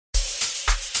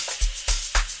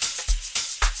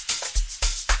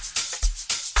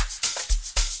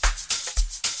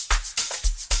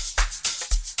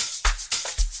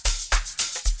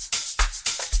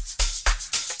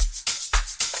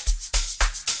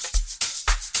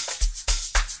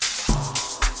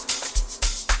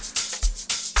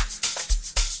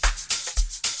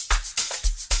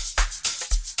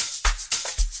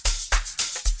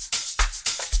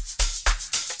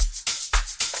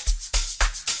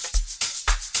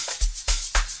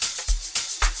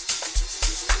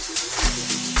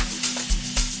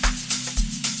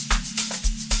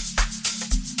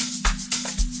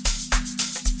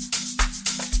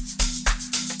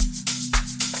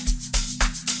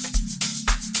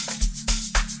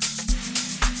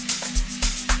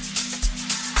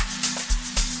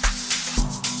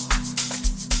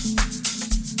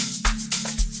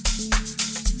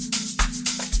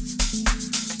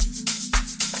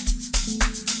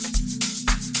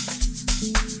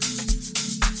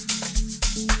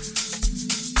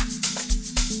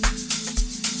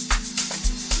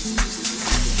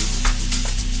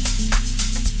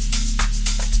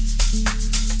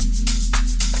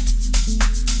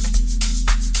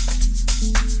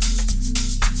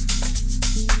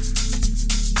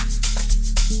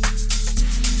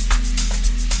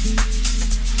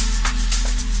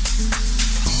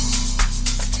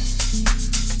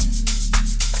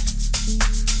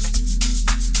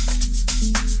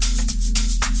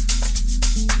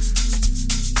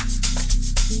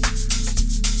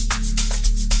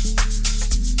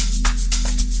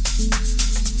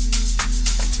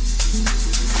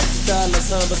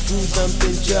samba scusa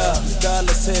Mpinch.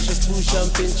 Dalla session spusha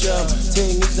Mpinch.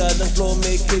 Ting is out the floor,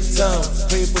 make it sound.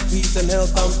 Pray for peace and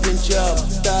health, Mpinch.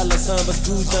 Dalla samba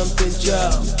scusa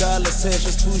Mpinch. Dalla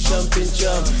session spusha Mpinch.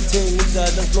 Ting is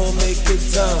out the floor, make it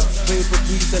sound. Pray for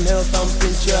peace and health,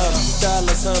 Mpinch.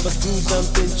 Dalla samba scusa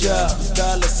Mpinch.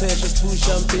 Dalla session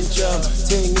spusha Mpinch.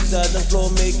 Ting is out the floor,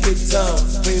 make it sound.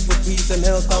 Pray for peace and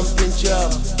health, Mpinch.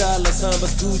 Dalla samba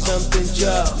scusa Mpinch.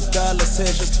 Dalla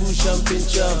session spusha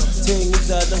Mpinch. Ting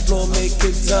is out the floor, make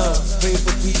it sound. Pray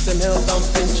for peace and health,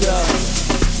 Mpinch.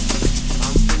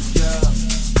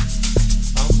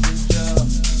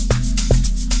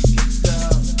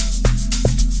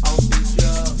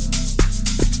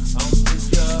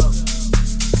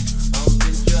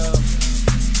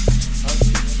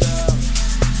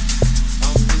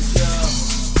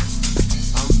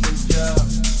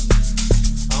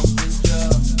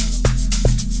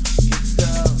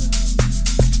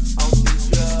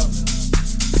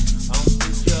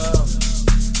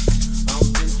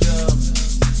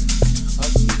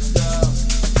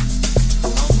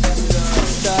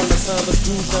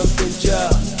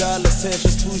 Dalla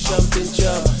session spusha Mpinch.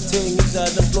 Ting is out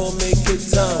the floor, make it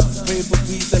sound. Pray for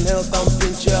peace and health,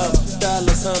 Mpinch.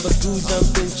 Dalla samba scusa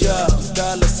Mpinch.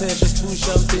 Dalla session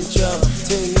spusha Mpinch.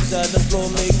 Ting is out the floor,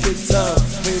 make it sound.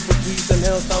 Pray for peace and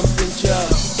health, Mpinch.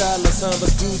 Dalla samba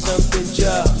scusa Mpinch.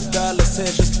 Dalla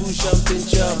session spusha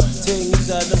Mpinch. Ting is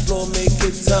out the floor, make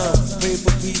it sound. Pray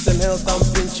for peace and health,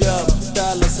 Mpinch.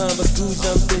 Dalla samba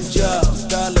scusa Mpinch.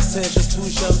 Dalla session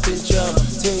spusha Mpinch.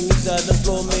 Ting is out the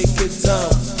floor, make it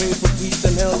sound. Pray for peace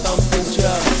and health, Mpinch.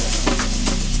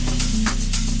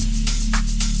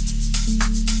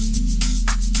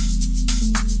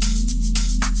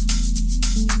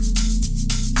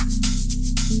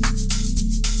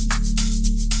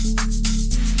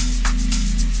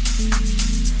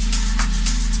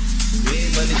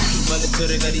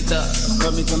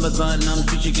 Kami tambazan nam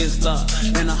chuchi gesta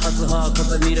Ena hasaha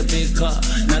cause I need a big car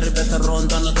Naribeta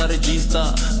ronda na da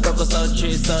regista Kako sa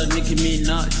chesa Nicki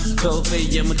Minaj Tofe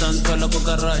yemutan kala ko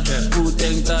garage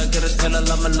Puteng ta kirat kala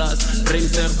lamalas Ring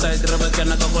surf side raba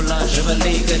kena ka collage Raba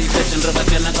lay kari fashion raba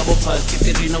kena ka bopas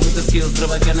Kitirina with the skills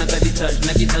raba kena ka detach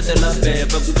Nakita de la fe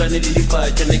Babuka ni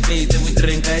lilipad Connected with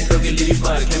drink I toge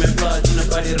lilipad Came and flash in a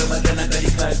party raba kena ka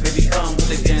detach Baby come with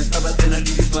the dance raba kena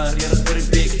lilipad You're a very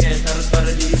big head Taras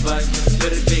para lilipad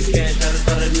Very big head Taras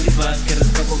para lilipad Keras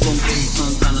kako kong case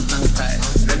Non sana tangkay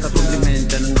Reka compliment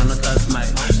Janang mana tas may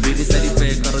Really steady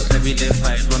fake Karos heavy left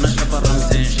fight Wana siya parang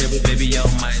sense Baby yaw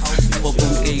may Kako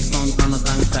kong case Non sana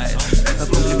tangkay Reka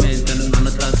compliment Janang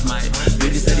mana tas may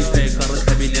Really steady fake Karos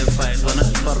heavy left fight Wana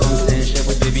siya parang sense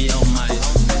Baby yaw may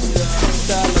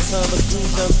Dalla samba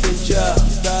scusa Mpinch.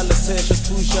 Dalla session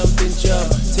spusha Mpinch.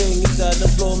 Ting is out the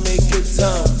floor, make it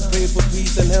sound. Pray for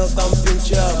peace and health,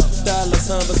 Mpinch. Dalla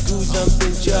samba scusa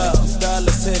Mpinch.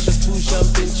 Dalla session spusha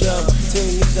Mpinch.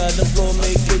 Ting is out the floor,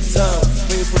 make it sound.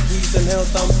 Pray for peace and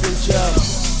health, Mpinch.